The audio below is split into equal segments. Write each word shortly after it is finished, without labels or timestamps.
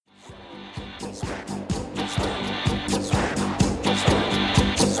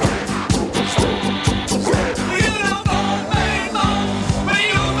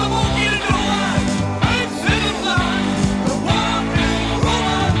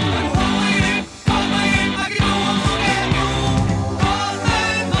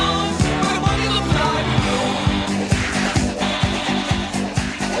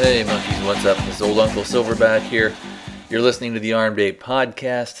what's up? This is old Uncle Silverback here. You're listening to the Armed Ape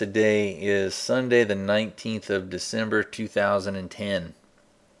Podcast. Today is Sunday, the 19th of December, 2010.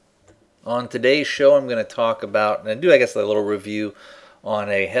 On today's show, I'm going to talk about, and I do, a little review on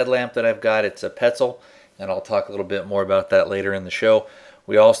a headlamp that I've got. It's a Petzl, and I'll talk a little bit more about that later in the show.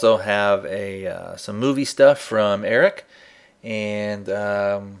 We also have some movie stuff from Eric, and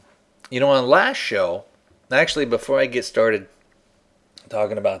on last show, actually, before I get started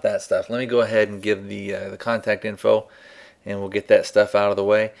talking about that stuff, let me go ahead and give the contact info, and we'll get that stuff out of the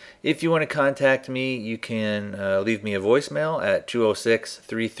way. If you want to contact me, you can leave me a voicemail at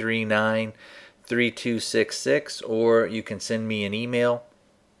 206-339-3266, or you can send me an email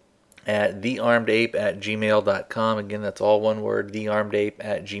at thearmedape@gmail.com. Again, that's all one word,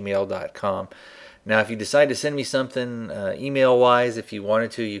 thearmedape@gmail.com. Now, if you decide to send me something email-wise, if you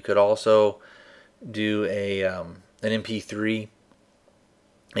wanted to, you could also do an MP3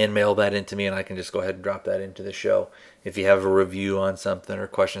 and mail that into me, and I can just go ahead and drop that into the show if you have a review on something or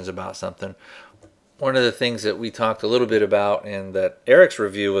questions about something. One of the things that we talked a little bit about and that Eric's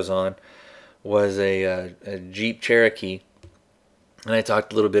review was on was a Jeep Cherokee, and I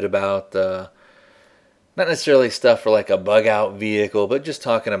talked a little bit about not necessarily stuff for like a bug-out vehicle, but just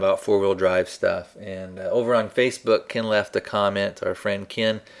talking about four-wheel drive stuff. And over on Facebook, Ken left a comment, our friend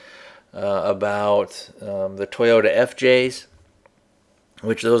Ken, about the Toyota FJs,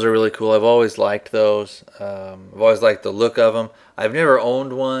 which those are really cool. I've always liked those. I've always liked the look of them. I've never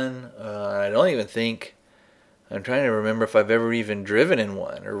owned one. I don't even think, I'm trying to remember if I've ever even driven in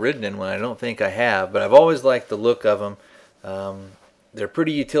one or ridden in one. I don't think I have, but I've always liked the look of them. They're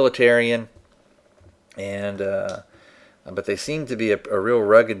pretty utilitarian, and but they seem to be a real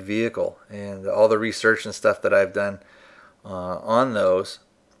rugged vehicle. And all the research and stuff that I've done on those,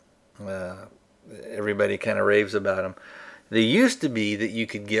 everybody kind of raves about them. They used to be that you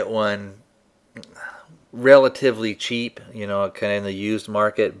could get one relatively cheap, kind of in the used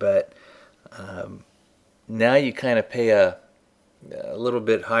market, but now you kind of pay a little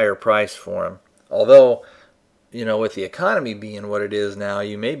bit higher price for them. Although, with the economy being what it is now,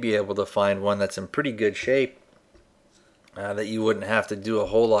 you may be able to find one that's in pretty good shape that you wouldn't have to do a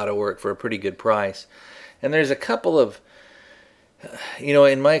whole lot of work for a pretty good price. And there's a couple of,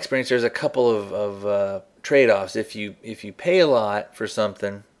 in my experience, there's a couple of trade-offs. If you pay a lot for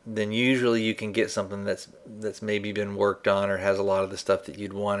something, then usually you can get something that's maybe been worked on or has a lot of the stuff that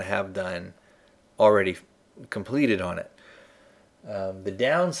you'd want to have done already completed on it. The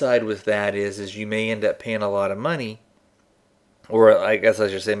downside with that is you may end up paying a lot of money, or I guess I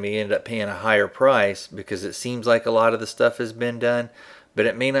should say may end up paying a higher price because it seems like a lot of the stuff has been done, but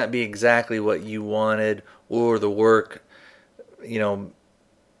it may not be exactly what you wanted, or the work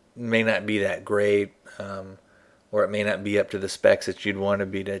may not be that great, or it may not be up to the specs that you'd want to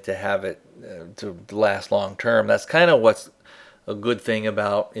be to have it to last long term. That's kind of what's a good thing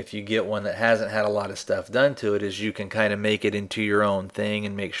about if you get one that hasn't had a lot of stuff done to it, is you can kind of make it into your own thing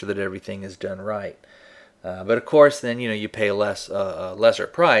and make sure that everything is done right. But of course, then you pay a lesser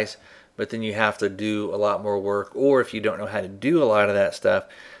price, but then you have to do a lot more work. Or if you don't know how to do a lot of that stuff,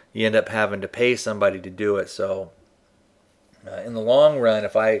 you end up having to pay somebody to do it. So in the long run,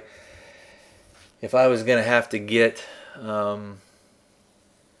 if I was going to have to get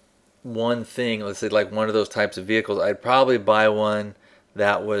one thing, let's say like one of those types of vehicles, I'd probably buy one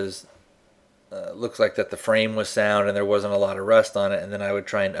that was looks like that the frame was sound and there wasn't a lot of rust on it, and then I would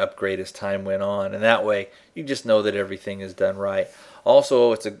try and upgrade as time went on, and that way you just know that everything is done right.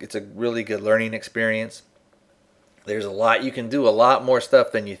 Also, it's a really good learning experience. There's you can do a lot more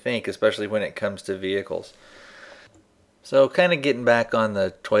stuff than you think, especially when it comes to vehicles. So kind of getting back on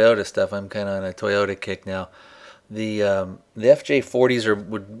the Toyota stuff, I'm kind of on a Toyota kick now. The FJ40s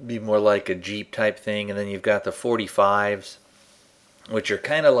would be more like a Jeep type thing, and then you've got the 45s, which are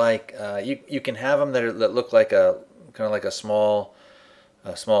kind of like you can have them that look like a kind of like a small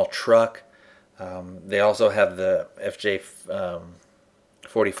truck. They also have the FJ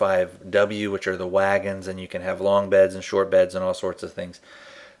 45W, which are the wagons, and you can have long beds and short beds and all sorts of things.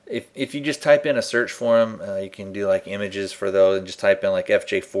 If you just type in a search for them, you can do like images for those and just type in like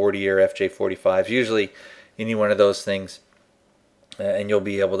FJ40 or FJ45. Usually any one of those things, and you'll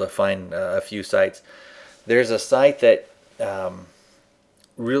be able to find a few sites. There's a site that does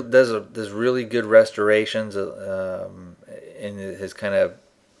really good restorations, and it has kind of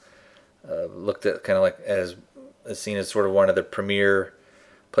looked at kind of like as seen as sort of one of the premier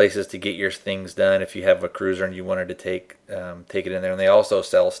places to get your things done if you have a cruiser and you wanted to take it in there. And they also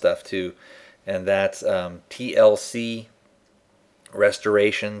sell stuff too, and that's TLC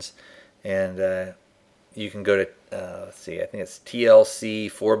Restorations, and you can go to, let's see, I think it's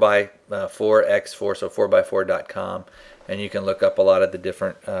TLC 4x4, so 4x4.com, and you can look up a lot of the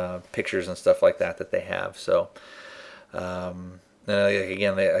different pictures and stuff like that they have. So,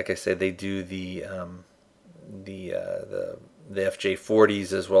 again, like I said, they do the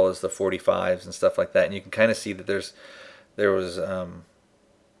FJ40s as well as the 45s and stuff like that, and you can kind of see that there was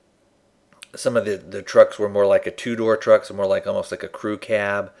some of the trucks were more like a two-door truck, so more like almost like a crew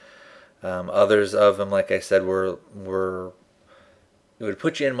cab. Others of them, like I said, were it would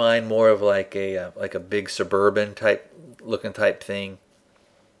put you in mind more of like a big suburban type thing.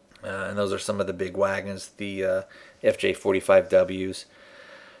 And those are some of the big wagons, the FJ45Ws.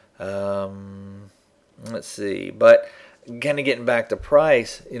 Let's see, but kind of getting back to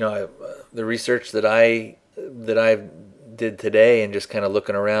price, the research that I did today, and just kind of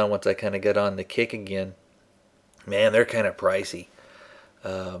looking around once I kind of get on the kick again, man, they're kind of pricey.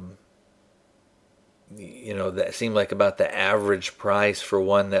 That seemed like about the average price for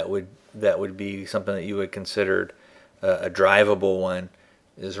one that would be something that you would consider a drivable one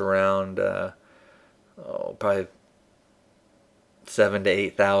is around probably $7,000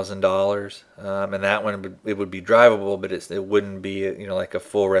 to $8,000, and that one it would be drivable, but it wouldn't be like a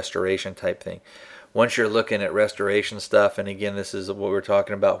full restoration type thing. Once you're looking at restoration stuff, and again, this is what we're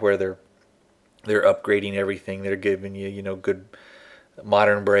talking about, where they're upgrading everything. They're giving you good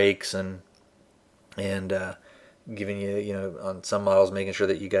modern brakes and giving you on some models, making sure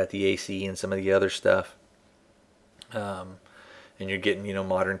that you got the AC and some of the other stuff, and you're getting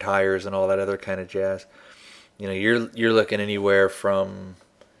modern tires and all that other kind of jazz. You're looking anywhere from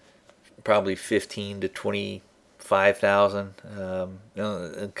probably 15 to 25,000. Kind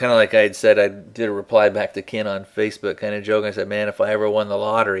of like I had said, I did a reply back to Ken on Facebook, kind of joking. I said, man, if I ever won the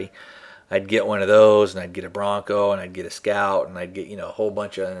lottery, I'd get one of those, and I'd get a Bronco, and I'd get a Scout, and I'd get a whole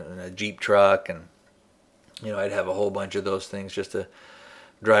bunch of a Jeep truck, and I'd have a whole bunch of those things just to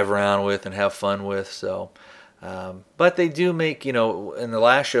drive around with and have fun with. So, but they do make, in the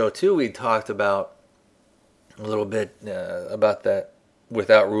last show too, we talked about a little bit about that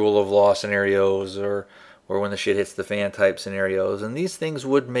without rule of law scenarios, or when the shit hits the fan type scenarios, and these things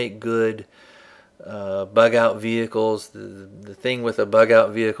would make good bug out vehicles. The thing with a bug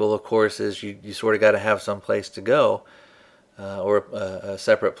out vehicle, of course, is you sort of got to have some place to go, or a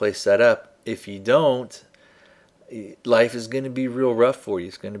separate place set up. If you don't, life is going to be real rough for you.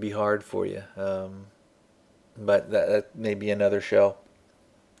 It's going to be hard for you. But that may be another show.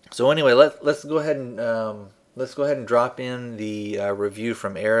 So anyway, let's go ahead and drop in the review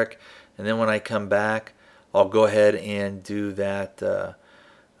from Eric, and then when I come back, I'll go ahead and do that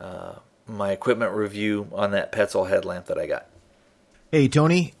my equipment review on that Petzl headlamp that I got. Hey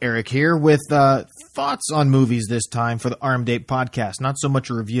Tony, Eric here with thoughts on movies this time for the Armed Ape podcast. Not so much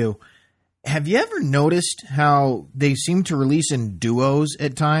a review. Have you ever noticed how they seem to release in duos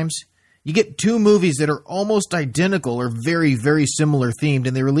at times? You get two movies that are almost identical or very, very similar themed,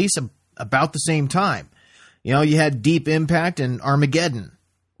 and they release about the same time. You had Deep Impact and Armageddon,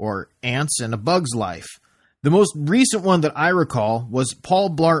 or Ants and A Bug's Life. The most recent one that I recall was Paul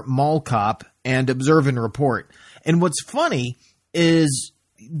Blart Mall Cop and Observe and Report. And what's funny is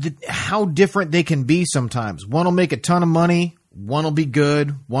how different they can be sometimes. One will make a ton of money, one will be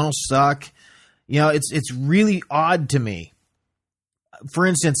good, one will suck. It's really odd to me. For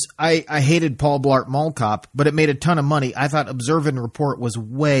instance, I hated Paul Blart Mall Cop, but it made a ton of money. I thought Observe and Report was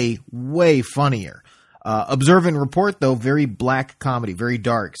way, way funnier. Observe and Report, though, very black comedy, very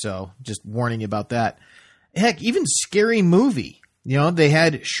dark, so just warning you about that. Heck, even Scary Movie. They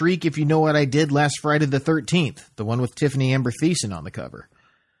had Shriek If You Know What I Did Last Friday the 13th, the one with Tiffany Amber Thiessen on the cover.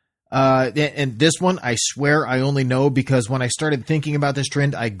 And this one, I swear I only know because when I started thinking about this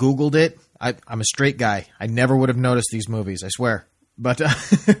trend, I Googled it. I'm a straight guy. I never would have noticed these movies, I swear. But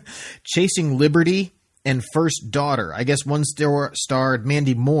Chasing Liberty and First Daughter. I guess one starred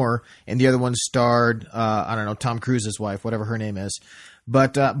Mandy Moore and the other one starred, Tom Cruise's wife, whatever her name is.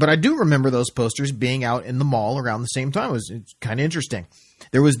 But I do remember those posters being out in the mall around the same time. It's kind of interesting.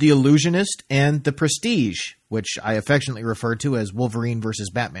 There was The Illusionist and The Prestige, which I affectionately refer to as Wolverine versus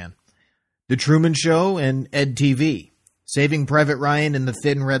Batman. The Truman Show and Ed TV. Saving Private Ryan and The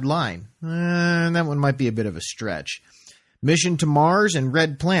Thin Red Line. That one might be a bit of a stretch. Mission to Mars and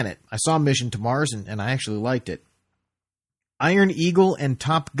Red Planet. I saw Mission to Mars and I actually liked it. Iron Eagle and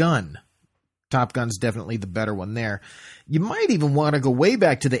Top Gun. Top Gun's definitely the better one there. You might even want to go way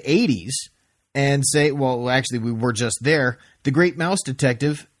back to the 80s and say, well, actually, we were just there. The Great Mouse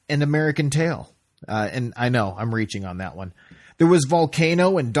Detective and American Tail. And I know, I'm reaching on that one. There was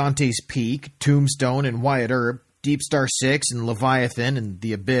Volcano and Dante's Peak, Tombstone and Wyatt Earp, Deep Star 6 and Leviathan and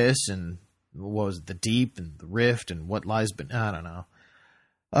The Abyss and what was it, The Deep and The Rift and What Lies Beneath, I don't know.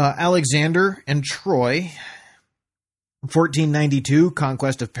 Alexander and Troy, 1492,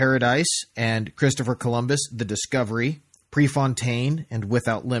 Conquest of Paradise, and Christopher Columbus, The Discovery, Prefontaine, and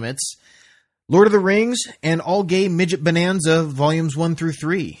Without Limits, Lord of the Rings, and All Gay Midget Bonanza, Volumes 1 through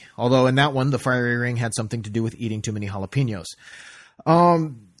 3. Although in that one, the fiery ring had something to do with eating too many jalapenos.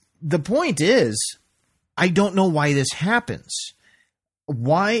 The point is, I don't know why this happens.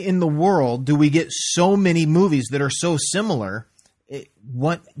 Why in the world do we get so many movies that are so similar?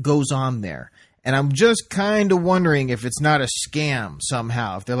 What goes on there? And I'm just kind of wondering if it's not a scam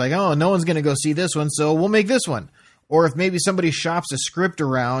somehow. If they're like, oh, no one's going to go see this one, so we'll make this one. Or if maybe somebody shops a script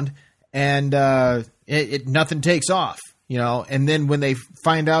around and nothing takes off, and then when they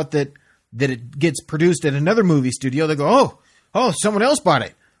find out that it gets produced at another movie studio, they go, oh, someone else bought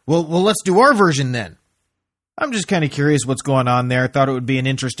it. Well, let's do our version then. I'm just kind of curious what's going on there. I thought it would be an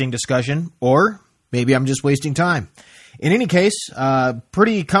interesting discussion, or maybe I'm just wasting time. In any case,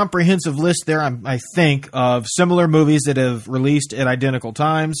 pretty comprehensive list there, I think, of similar movies that have released at identical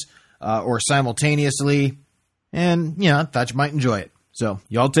times or simultaneously. And, I thought you might enjoy it. So,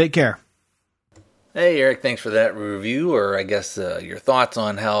 y'all take care. Hey, Eric, thanks for that review, or I guess your thoughts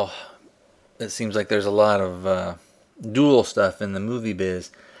on how it seems like there's a lot of dual stuff in the movie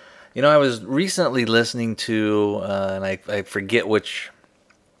biz. I was recently listening to, and I forget which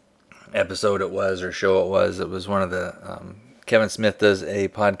episode it was or show it was. It was one of the, Kevin Smith does a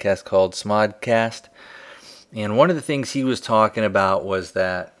podcast called Smodcast. And one of the things he was talking about was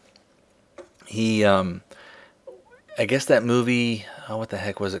that he, I guess that movie, what the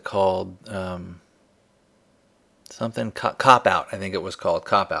heck was it called? Something, Cop Out, I think it was called,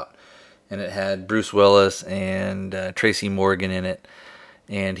 Cop Out. And it had Bruce Willis and Tracy Morgan in it.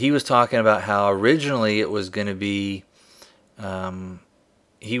 And he was talking about how originally it was going to be,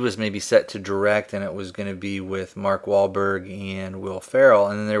 he was maybe set to direct, and it was going to be with Mark Wahlberg and Will Ferrell.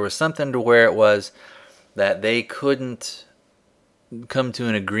 And then there was something to where it was that they couldn't come to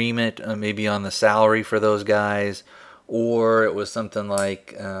an agreement maybe on the salary for those guys, or it was something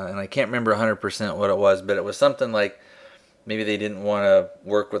like, and I can't remember 100% what it was, but it was something like maybe they didn't want to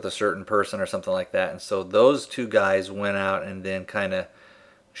work with a certain person or something like that. And so those two guys went out and then kind of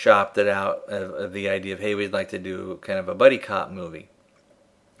shopped it out of the idea of, hey, we'd like to do kind of a buddy cop movie.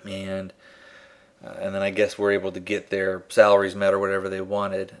 And then I guess we're able to get their salaries met or whatever they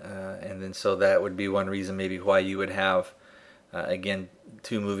wanted. And then so that would be one reason maybe why you would have, again,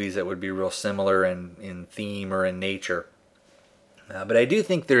 two movies that would be real similar in theme or in nature. But I do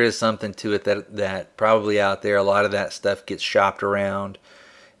think there is something to it that probably out there, a lot of that stuff gets shopped around.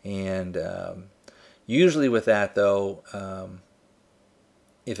 And usually with that, though,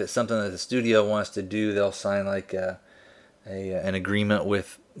 if it's something that the studio wants to do, they'll sign like an agreement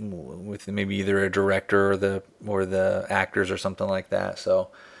with maybe either a director or the actors or something like that. So,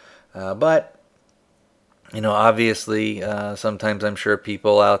 but obviously, sometimes I'm sure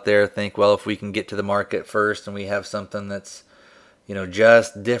people out there think, well, if we can get to the market first and we have something that's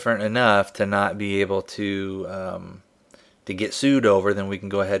just different enough to not be able to get sued over, then we can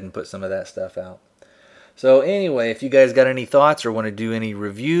go ahead and put some of that stuff out. So anyway, if you guys got any thoughts or want to do any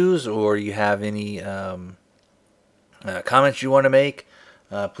reviews, or you have any comments you want to make,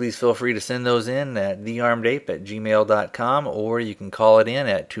 please feel free to send those in at thearmedape@gmail.com, or you can call it in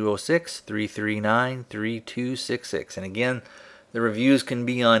at 206-339-3266. And again, the reviews can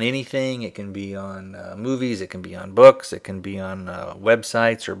be on anything. It can be on movies, it can be on books, it can be on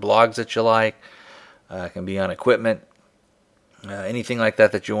websites or blogs that you like, it can be on equipment, anything like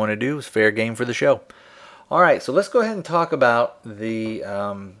that you want to do is fair game for the show. All right, so let's go ahead and talk about the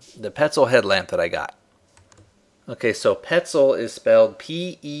Petzl headlamp that I got. Okay, so Petzl is spelled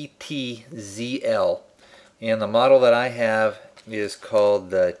P-E-T-Z-L, and the model that I have is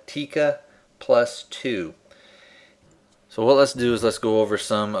called the Tikka Plus 2. So what let's do is let's go over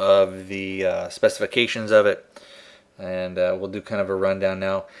some of the specifications of it, and we'll do kind of a rundown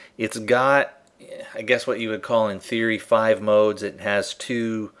now. It's got, I guess what you would call in theory 5 modes. It has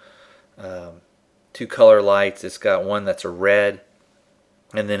two color lights. It's got one that's a red,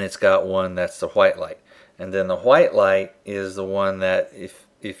 and then it's got one that's the white light. And then the white light is the one that if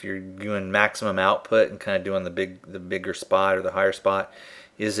you're doing maximum output and kind of doing the bigger spot or the higher spot,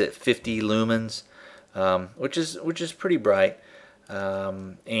 is at 50 lumens, which is pretty bright.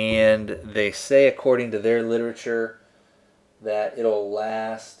 And they say, according to their literature, that it'll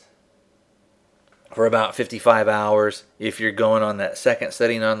last for about 55 hours. If you're going on that second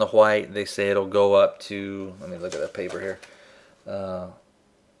setting on the white, they say it'll go up to, let me look at that paper here.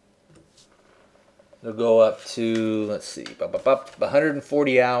 It'll go up to, let's see,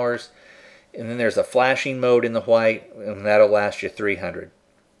 140 hours And then there's a flashing mode in the white, and that'll last you 300.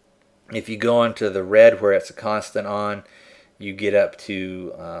 If you go onto the red where it's a constant on, you get up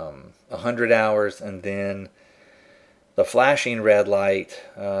to 100 hours, and then the flashing red light,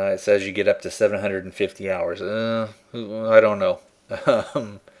 it says you get up to 750 hours. I don't know.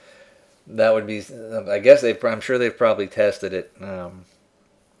 That would be, I guess I'm sure they've probably tested it. And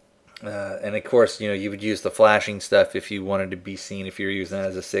of course, you would use the flashing stuff if you wanted to be seen, if you're using it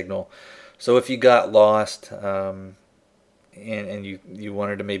as a signal. So if you got lost, and you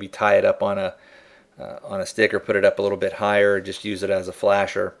wanted to maybe tie it up on a stick or put it up a little bit higher, or just use it as a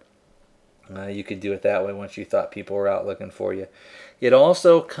flasher, you could do it that way once you thought people were out looking for you. It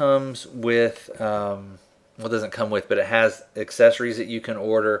also comes with, it doesn't come with, but it has accessories that you can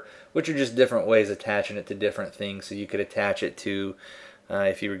order, which are just different ways of attaching it to different things. So you could attach it to,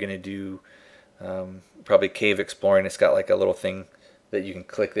 if you were going to do probably cave exploring, it's got like a little thing that you can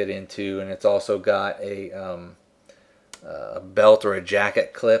click it into, and it's also got a belt or a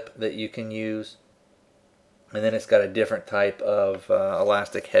jacket clip that you can use. And then it's got a different type of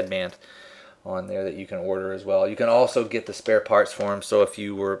elastic headband on there that you can order as well. You can also get the spare parts for them. So if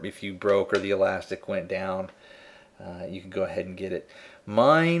you broke or the elastic went down, you can go ahead and get it.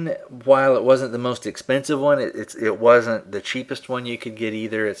 Mine, while it wasn't the most expensive one, it wasn't the cheapest one you could get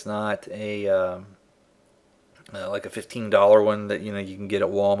either. It's not a like a $15 one that you can get at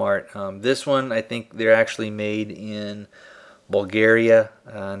Walmart. This one, I think they're actually made in Bulgaria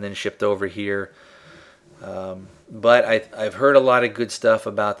and then shipped over here. But I've heard a lot of good stuff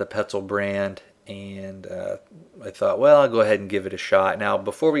about the Petzl brand, and I thought, well, I'll go ahead and give it a shot. Now,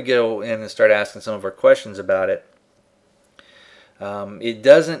 before we go in and start asking some of our questions about it, it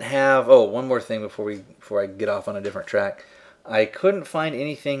doesn't have. Oh, one more thing before I get off on a different track. I couldn't find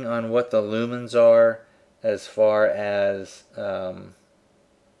anything on what the lumens are as far as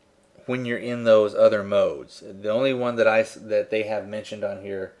when you're in those other modes. The only one that they have mentioned on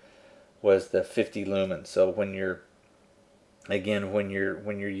here was the 50 lumens. So when you're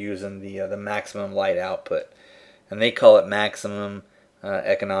using the maximum light output, and they call it maximum,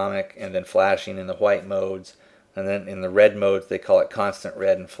 economic, and then flashing in the white modes, and then in the red modes they call it constant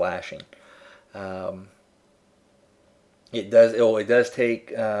red and flashing. It does take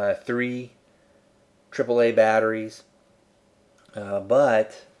 3 AAA batteries,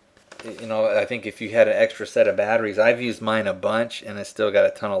 but I think if you had an extra set of batteries, I've used mine a bunch and it's still got a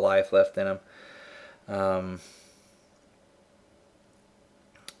ton of life left in them.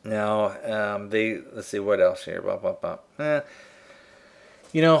 Let's see what else here.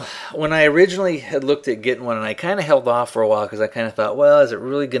 When I originally had looked at getting one, and I kind of held off for a while because I kind of thought, well, is it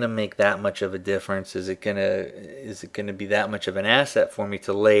really going to make that much of a difference? Is it going to be that much of an asset for me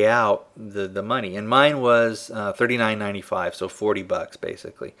to lay out the money? And mine was $39.95, so $40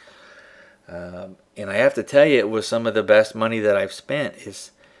 basically. And I have to tell you, it was some of the best money that I've spent.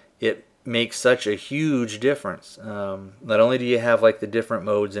 It makes such a huge difference. Not only do you have like the different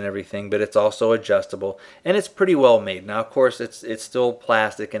modes and everything, but it's also adjustable, and it's pretty well made. Now, of course, it's still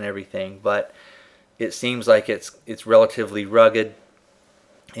plastic and everything, but it seems like it's relatively rugged,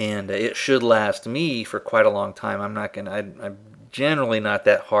 and it should last me for quite a long time. I'm generally not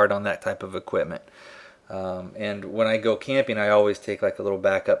that hard on that type of equipment. And when I go camping, I always take like a little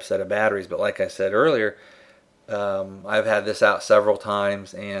backup set of batteries. But like I said earlier, I've had this out several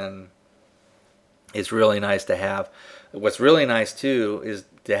times, and it's really nice to have. What's really nice too is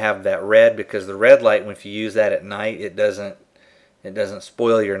to have that red, because the red light, if you use that at night, it doesn't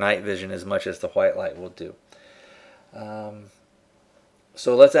spoil your night vision as much as the white light will do.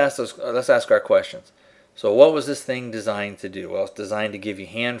 So let's ask our questions. So what was this thing designed to do? Well, it's designed to give you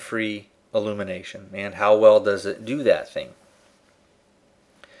hand-free illumination. And how well does it do that thing?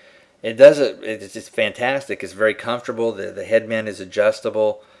 It does it. It's fantastic. It's very comfortable. The headband is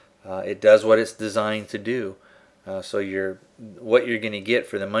adjustable. It does what it's designed to do. So what you're going to get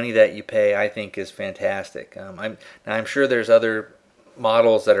for the money that you pay, I think, is fantastic. I'm sure there's other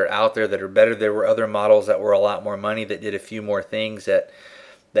models that are out there that are better. There were other models that were a lot more money that did a few more things that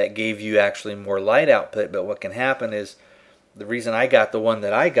gave you actually more light output. But what can happen is, the reason I got the one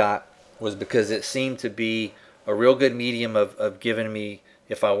that I got was because it seemed to be a real good medium of giving me,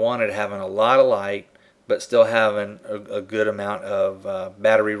 if I wanted, having a lot of light, but still having a good amount of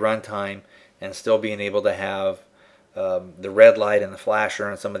battery runtime, and still being able to have the red light and the flasher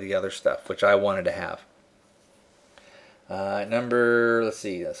and some of the other stuff, which I wanted to have. Let's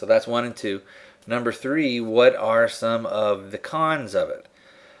see, so that's 1 and 2. Number 3, what are some of the cons of it?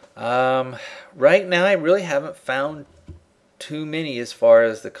 Right now, I really haven't found too many as far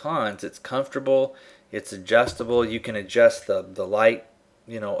as the cons. It's comfortable, it's adjustable, you can adjust the light,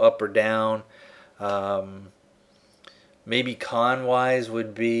 up or down. Maybe con-wise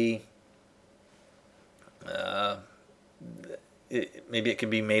would be, maybe it could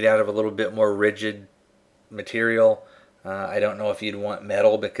be made out of a little bit more rigid material. I don't know if you'd want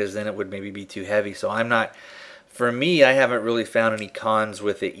metal because then it would maybe be too heavy. So for me, I haven't really found any cons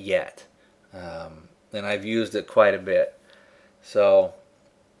with it yet. And I've used it quite a bit. So,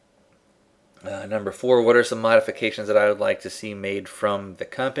 number 4, what are some modifications that I would like to see made from the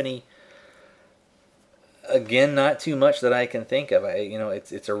company? Again, not too much that I can think of.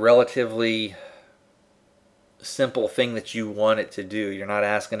 It's a relatively simple thing that you want it to do. You're not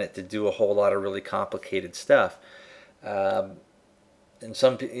asking it to do a whole lot of really complicated stuff. And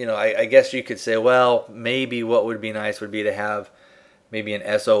I guess you could say, well, maybe what would be nice would be to have maybe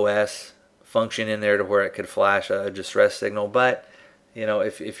an SOS function in there to where it could flash a distress signal. But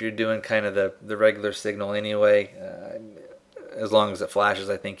if you're doing kind of the regular signal anyway, as long as it flashes,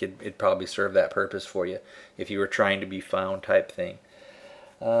 I think it'd probably serve that purpose for you if you were trying to be found type thing.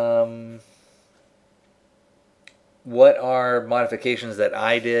 What are modifications that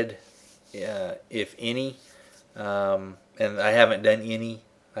I did, if any? And I haven't done any.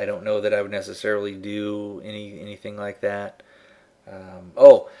 I don't know that I would necessarily do anything like that.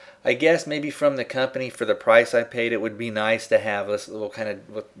 I guess maybe from the company, for the price I paid, it would be nice to have this. We'll kind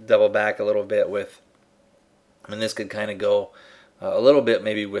of double back a little bit and this could kind of go a little bit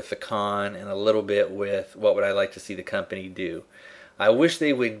maybe with the con and a little bit with what would I like to see the company do. I wish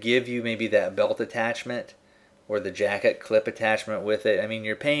they would give you maybe that belt attachment or the jacket clip attachment with it. I mean,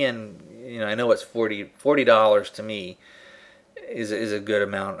 you're paying, I know it's $40 to me is a good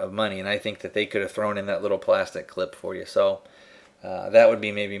amount of money, and I think that they could have thrown in that little plastic clip for you. So that would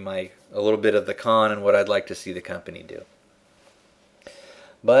be maybe a little bit of the con and what I'd like to see the company do.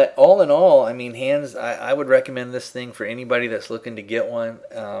 But all in all, I mean, I would recommend this thing for anybody that's looking to get one.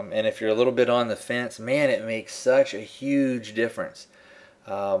 And if you're a little bit on the fence, man, it makes such a huge difference.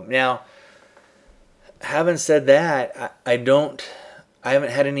 Now, having said that, I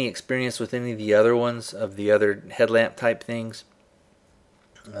haven't had any experience with any of the other ones, of the other headlamp type things.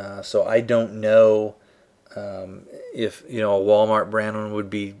 So I don't know if a Walmart brand one would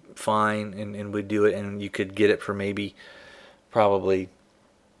be fine and would do it, and you could get it for probably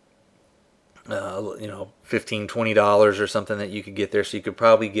 $15-$20 or something that you could get there. So you could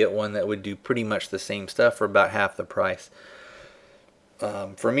probably get one that would do pretty much the same stuff for about half the price.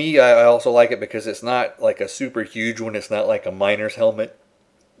 For me, I also like it because it's not like a super huge one. It's not like a miner's helmet.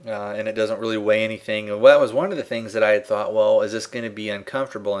 And it doesn't really weigh anything. And that was one of the things that I had thought, well, is this going to be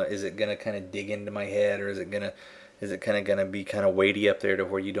uncomfortable? Is it going to kind of dig into my head, or is it kind of going to be kind of weighty up there to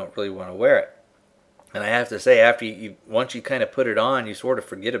where you don't really want to wear it? And I have to say, once you kind of put it on, you sort of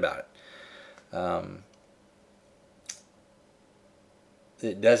forget about it.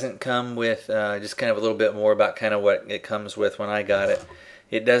 It doesn't come with, just kind of a little bit more about kind of what it comes with when I got it.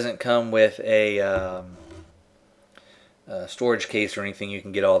 It doesn't come with a storage case or anything. You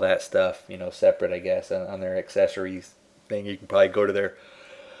can get all that stuff, separate, I guess, on their accessories thing. You can probably go to their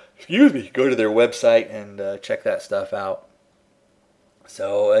website and check that stuff out.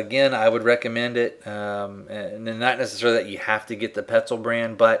 So again, I would recommend it, and not necessarily that you have to get the Petzl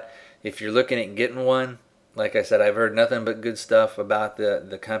brand, but if you're looking at getting one, like I said, I've heard nothing but good stuff about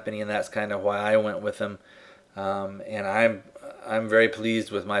the company, and that's kind of why I went with them. And I'm very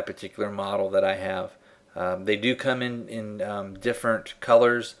pleased with my particular model that I have. They do come in different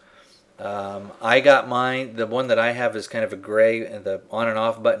colors. I got mine. The one that I have is kind of a gray, and the on and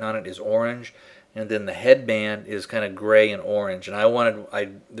off button on it is orange, and then the headband is kind of gray and orange. And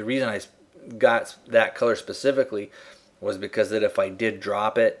the reason I got that color specifically was because that if I did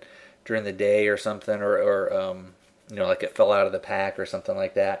drop it during the day or something, or like it fell out of the pack or something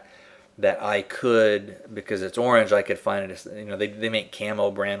like that, that I could, because it's orange, I could find it. They make camo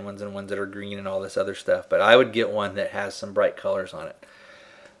brand ones and ones that are green and all this other stuff, but I would get one that has some bright colors on it.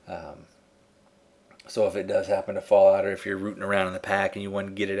 So if it does happen to fall out, or if you're rooting around in the pack and you want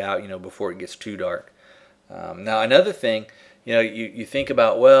to get it out, before it gets too dark. Now another thing, you think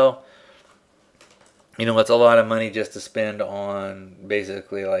about, well, it's a lot of money just to spend on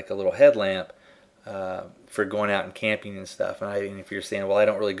basically like a little headlamp for going out and camping and stuff. And if you're saying, well, I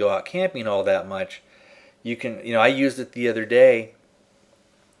don't really go out camping all that much, you can, I used it the other day.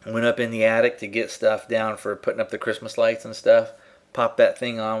 I went up in the attic to get stuff down for putting up the Christmas lights and stuff. Popped that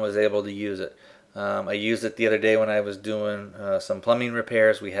thing on, was able to use it. I used it the other day when I was doing some plumbing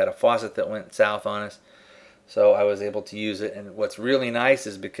repairs. We had a faucet that went south on us, so I was able to use it. And what's really nice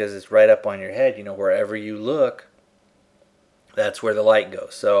is because it's right up on your head, wherever you look, that's where the light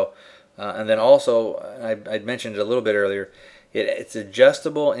goes. So, and then also, I'd mentioned it a little bit earlier, It's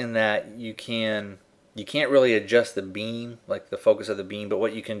adjustable in that you can't really adjust the beam, like the focus of the beam, but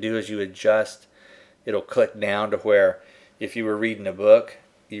what you can do is you adjust, it'll click down to where if you were reading a book,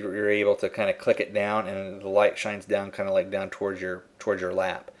 you're able to kind of click it down and the light shines down kind of like down towards your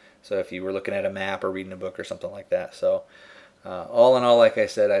lap. So if you were looking at a map or reading a book or something like that. So all in all, like I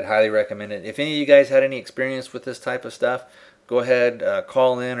said, I'd highly recommend it. If any of you guys had any experience with this type of stuff, go ahead,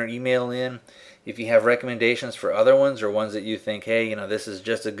 call in or email in. If you have recommendations for other ones or ones that you think, hey, this is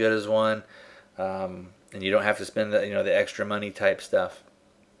just as good as one, and you don't have to spend the extra money type stuff.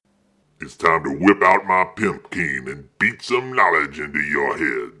 It's time to whip out my pimp cane and beat some knowledge into your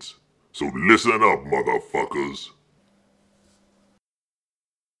heads. So listen up, motherfuckers.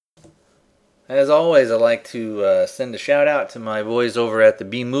 As always, I'd like to send a shout out to my boys over at the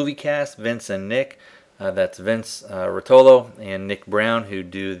B Movie Cast, Vince and Nick. That's Vince Rotolo and Nick Brown, who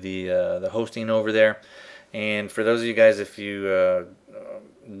do the hosting over there. And for those of you guys, if you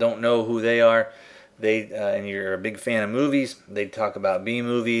don't know who they are, and you're a big fan of movies, they talk about B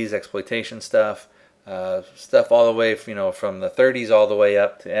movies, exploitation stuff, stuff all the way from the 30s all the way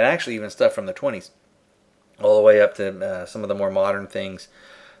up to, and actually even stuff from the 20s all the way up to some of the more modern things.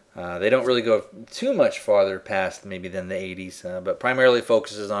 They don't really go too much farther past maybe than the 80s, but primarily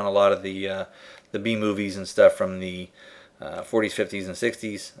focuses on a lot of the B movies and stuff from the 40s, 50s, and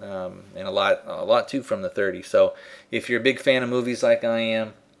 60s, and a lot too from the 30s. So if you're a big fan of movies like I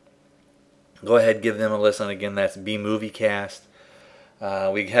am, go ahead, give them a listen. Again, that's B Movie Cast.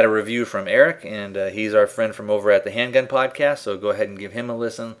 We had a review from Eric, and he's our friend from over at the Handgun Podcast, so go ahead and give him a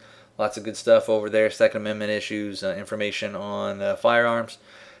listen. Lots of good stuff over there, Second Amendment issues, information on firearms.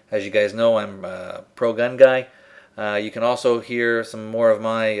 As you guys know, I'm a pro-gun guy. You can also hear some more of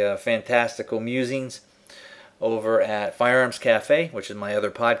my fantastical musings over at Firearms Cafe, which is my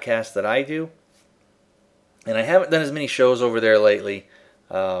other podcast that I do. And I haven't done as many shows over there lately.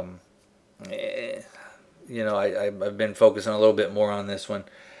 I've been focusing a little bit more on this one.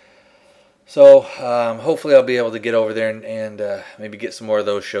 So hopefully I'll be able to get over there and maybe get some more of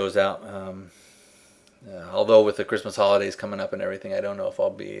those shows out. Although with the Christmas holidays coming up and everything, I don't know if I'll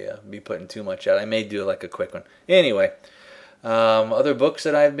be putting too much out. I may do like a quick one. Anyway, other books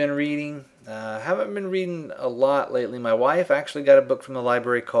that I've been reading. Haven't been reading a lot lately. My wife actually got a book from the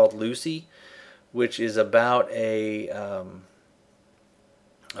library called Lucy, which is about a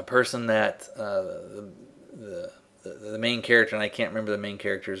person that the main character, and I can't remember the main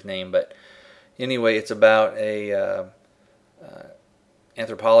character's name, but anyway, it's about a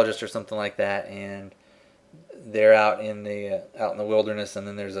anthropologist or something like that, and they're out in the wilderness, and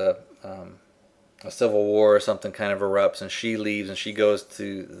then there's a civil war or something kind of erupts, and she leaves and she goes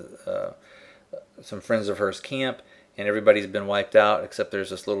to some friends of hers camp, and everybody's been wiped out except there's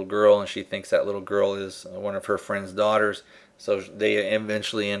this little girl, and she thinks that little girl is one of her friend's daughters. So they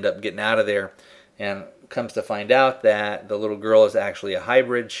eventually end up getting out of there, and comes to find out that the little girl is actually a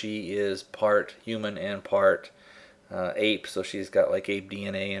hybrid. She is part human and part ape, so she's got like ape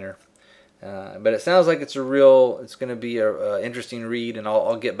DNA in her. But it sounds like it's going to be a interesting read, and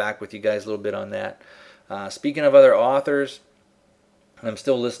I'll get back with you guys a little bit on that. Speaking of other authors, I'm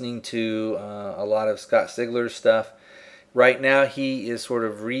still listening to a lot of Scott Sigler's stuff. Right now, he is sort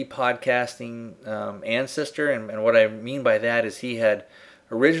of re-podcasting Ancestor, and what I mean by that is he had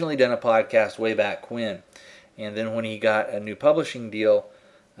originally done a podcast way back when, and then when he got a new publishing deal,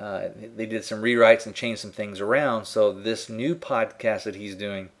 they did some rewrites and changed some things around, so this new podcast that he's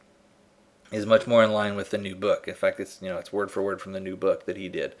doing is much more in line with the new book. In fact, it's word for word from the new book that he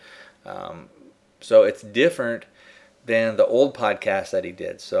did. So it's different than the old podcast that he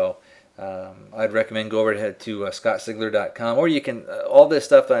did. So I'd recommend go over to scottsigler.com, or you can, all this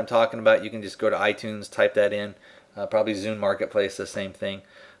stuff that I'm talking about, you can just go to iTunes, type that in, probably Zune Marketplace, the same thing.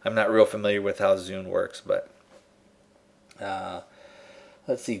 I'm not real familiar with how Zune works, but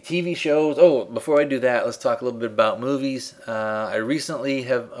let's see, TV shows. Oh, before I do that, let's talk a little bit about movies. I recently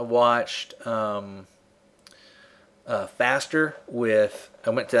have watched Faster with, I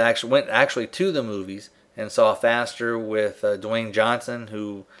went actually to the movies and saw Faster with Dwayne Johnson,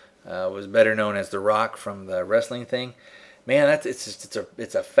 who was better known as The Rock from the wrestling thing. Man,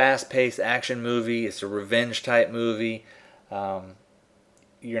 it's a fast-paced action movie. It's a revenge type movie.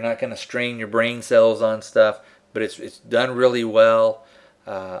 You're not going to strain your brain cells on stuff, but it's done really well.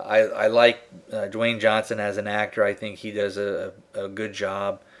 I like Dwayne Johnson as an actor. I think he does a good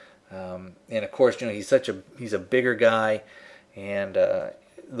job. And of course, he's a bigger guy, and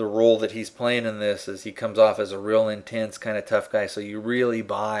the role that he's playing in this is he comes off as a real intense kind of tough guy. So you really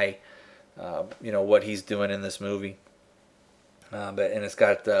buy, what he's doing in this movie. And it's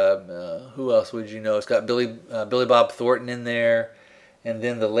got who else would you know? It's got Billy Bob Thornton in there, and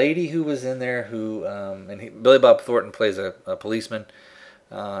then the lady who was in there Billy Bob Thornton plays a policeman,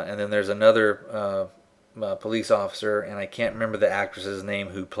 and then there's another police officer, and I can't remember the actress's name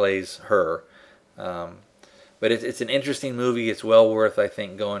who plays her. But it's an interesting movie. It's well worth, I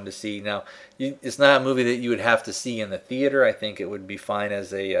think, going to see. Now, it's not a movie that you would have to see in the theater. I think it would be fine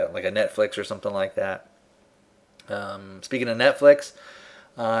as like a Netflix or something like that. Speaking of Netflix,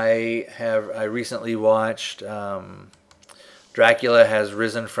 I recently watched Dracula Has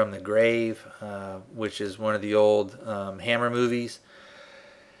Risen from the Grave, which is one of the old Hammer movies,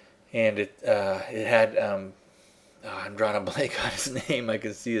 and it had I'm drawing a blank on his name. I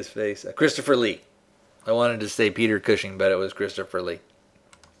can see his face. Christopher Lee. I wanted to say Peter Cushing, but it was Christopher Lee.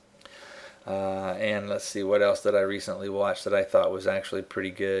 And let's see, what else did I recently watch that I thought was actually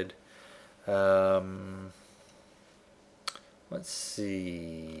pretty good? Let's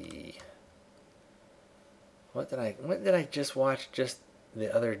see. What did I just watch just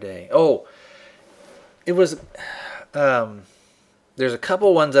the other day? Oh, it was. There's a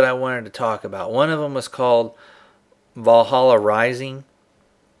couple ones that I wanted to talk about. One of them was called Valhalla Rising.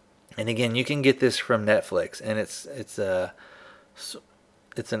 And again, you can get this from Netflix, and it's an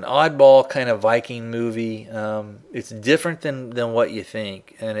oddball kind of Viking movie. It's different than what you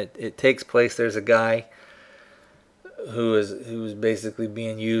think, and it takes place. There's a guy who is basically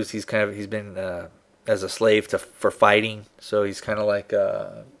being used. He's been as a slave for fighting, so he's kind of like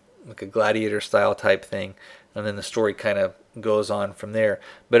a gladiator style type thing, and then the story kind of goes on from there.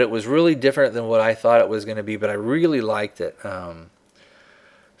 But it was really different than what I thought it was going to be, but I really liked it.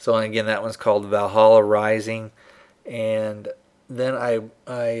 So again, that one's called Valhalla Rising, and then I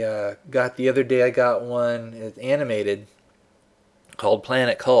got the other day. I got one. It's animated called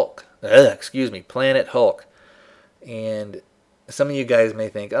Planet Hulk. Planet Hulk. And some of you guys may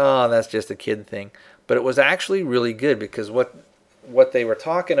think, oh, that's just a kid thing, but it was actually really good because what they were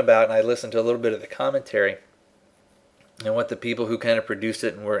talking about, and I listened to a little bit of the commentary, and what the people who kind of produced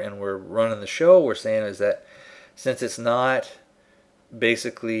it and were running the show were saying is that since it's not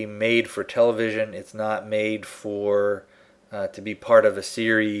basically made for television, it's not made for to be part of a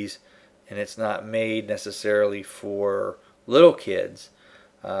series, and it's not made necessarily for little kids.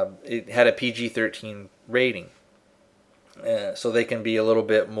 It had a PG-13 rating, so they can be a little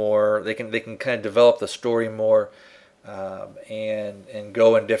bit more. They can kind of develop the story more, and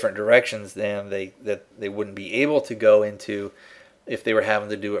go in different directions than they wouldn't be able to go into if they were having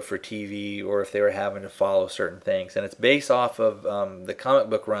to do it for TV or if they were having to follow certain things. And it's based off of the comic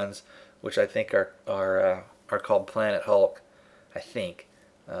book runs, which I think are called Planet Hulk, I think.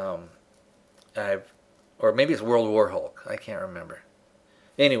 Or maybe it's World War Hulk. I can't remember.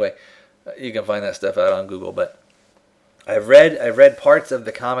 Anyway, you can find that stuff out on Google. But I've read parts of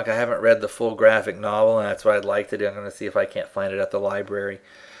the comic. I haven't read the full graphic novel, and that's what I'd like to do. I'm going to see if I can't find it at the library,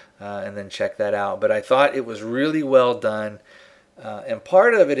 and then check that out. But I thought it was really well done. And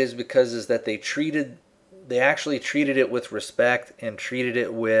part of it is because that they actually treated it with respect and treated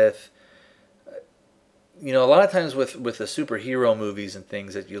it with, a lot of times with the superhero movies and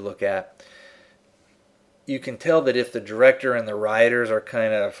things that you look at, you can tell that if the director and the writers are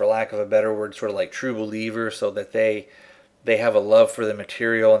kind of, for lack of a better word, sort of like true believers, so that they have a love for the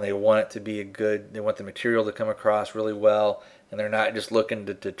material and they want it to be they want the material to come across really well, and they're not just looking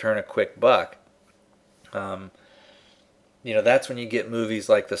to turn a quick buck. That's when you get movies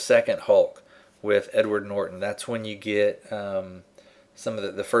like The Second Hulk with Edward Norton. That's when you get some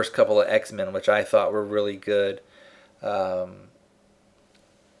of the first couple of X-Men, which I thought were really good. The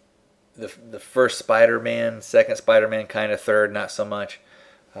first Spider-Man, second Spider-Man, kind of third, not so much.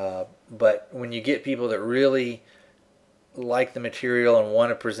 But when you get people that really like the material and want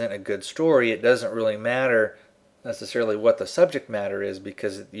to present a good story, it doesn't really matter necessarily what the subject matter is,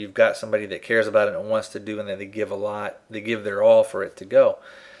 because you've got somebody that cares about it and wants to do, and then they give their all for it to go.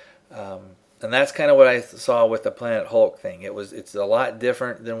 And that's kind of what I saw with the Planet Hulk thing. It's a lot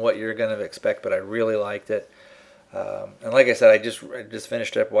different than what you're going to expect, but I really liked it. And like I said, I just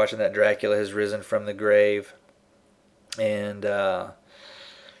finished up watching that Dracula Has Risen from the Grave, and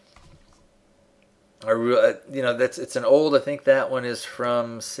it's an old. I think that one is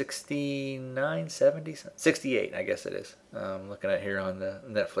from 69, 70, 68. I guess it is. I'm looking at here on the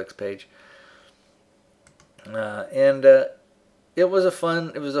Netflix page, and it was a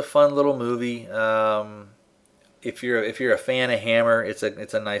fun little movie. If you're a fan of Hammer, it's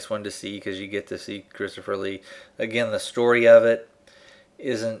a nice one to see because you get to see Christopher Lee. Again, the story of it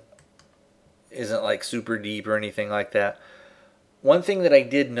isn't like super deep or anything like that. One thing that I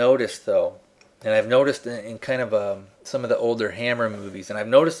did notice though And I've noticed in kind of some of the older Hammer movies, and I've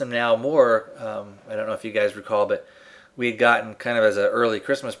noticed them now more. I don't know if you guys recall, but we had gotten kind of as an early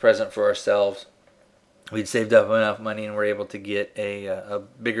Christmas present for ourselves. We'd saved up enough money and were able to get a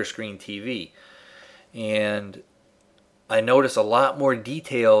bigger screen TV. And I notice a lot more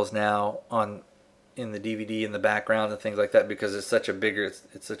details now in the DVD and the background and things like that because it's such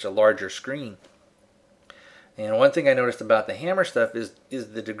a larger screen. And one thing I noticed about the Hammer stuff is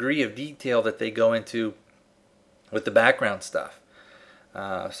the degree of detail that they go into with the background stuff.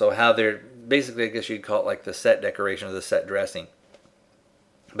 So how they're basically, I guess you'd call it like the set decoration or the set dressing.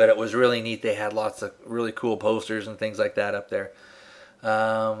 But it was really neat. They had lots of really cool posters and things like that up there.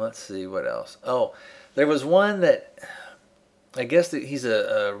 Let's see what else. Oh, there was one that I guess that he's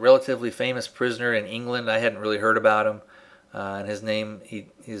a relatively famous prisoner in England. I hadn't really heard about him. And his name,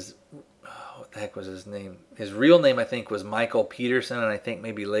 what the heck was his name? His real name, I think, was Michael Peterson, and I think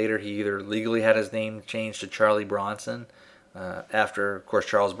maybe later he either legally had his name changed to Charlie Bronson, after, of course,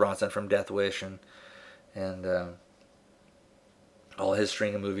 Charles Bronson from Death Wish and all his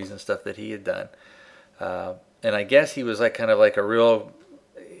string of movies and stuff that he had done. And I guess he was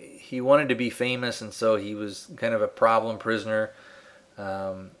he wanted to be famous, and so he was kind of a problem prisoner.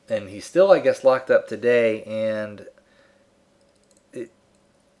 And he's still, I guess, locked up today, and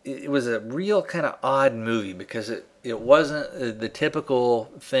it was a real kind of odd movie because it wasn't the typical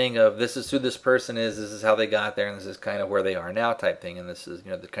thing of this is who this person is, this is how they got there, and this is kind of where they are now type thing, and this is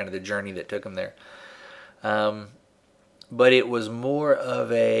the kind of the journey that took them there. But it was more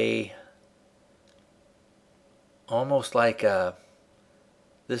of almost like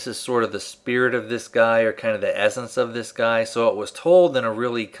this is sort of the spirit of this guy or kind of the essence of this guy. So it was told in a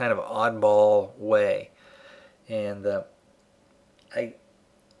really kind of oddball way, and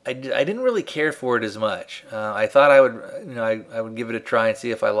I didn't really care for it as much. I thought I would, I would give it a try and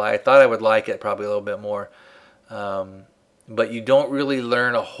see if I like. I thought I would like it probably a little bit more, but you don't really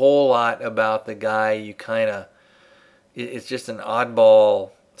learn a whole lot about the guy. You kind of, it's just an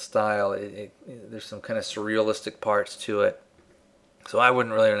oddball style. There's some kind of surrealistic parts to it, so I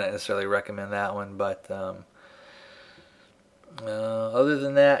wouldn't really necessarily recommend that one. But other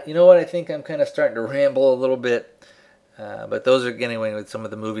than that, you know what? I think I'm kind of starting to ramble a little bit. But those are anyway with some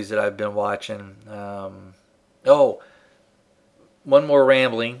of the movies that I've been watching. One more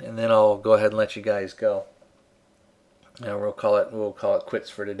rambling, and then I'll go ahead and let you guys go. We'll call it quits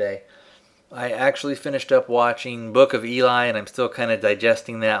for today. I actually finished up watching Book of Eli, and I'm still kind of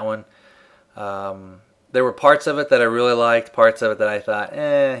digesting that one. There were parts of it that I really liked, parts of it that I thought,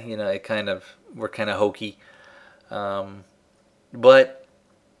 it were kind of hokey. But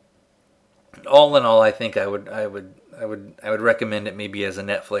all in all, I think I would recommend it maybe as a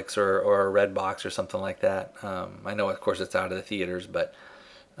Netflix or a Redbox or something like that. I know, of course, it's out of the theaters, but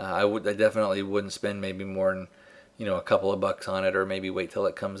I definitely wouldn't spend maybe more than a couple of bucks on it, or maybe wait till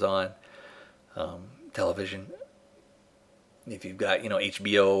it comes on television. If you've got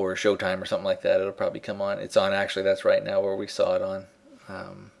HBO or Showtime or something like that, it'll probably come on. It's on, actually. That's right now where we saw it on.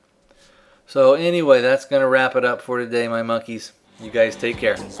 So anyway, that's gonna wrap it up for today, my monkeys. You guys take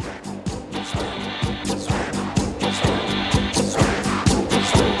care.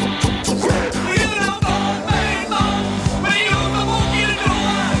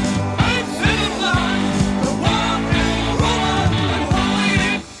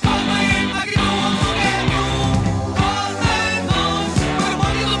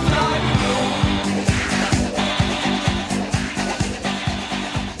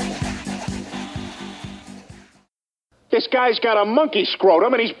 This guy's got a monkey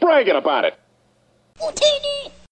scrotum and he's bragging about it.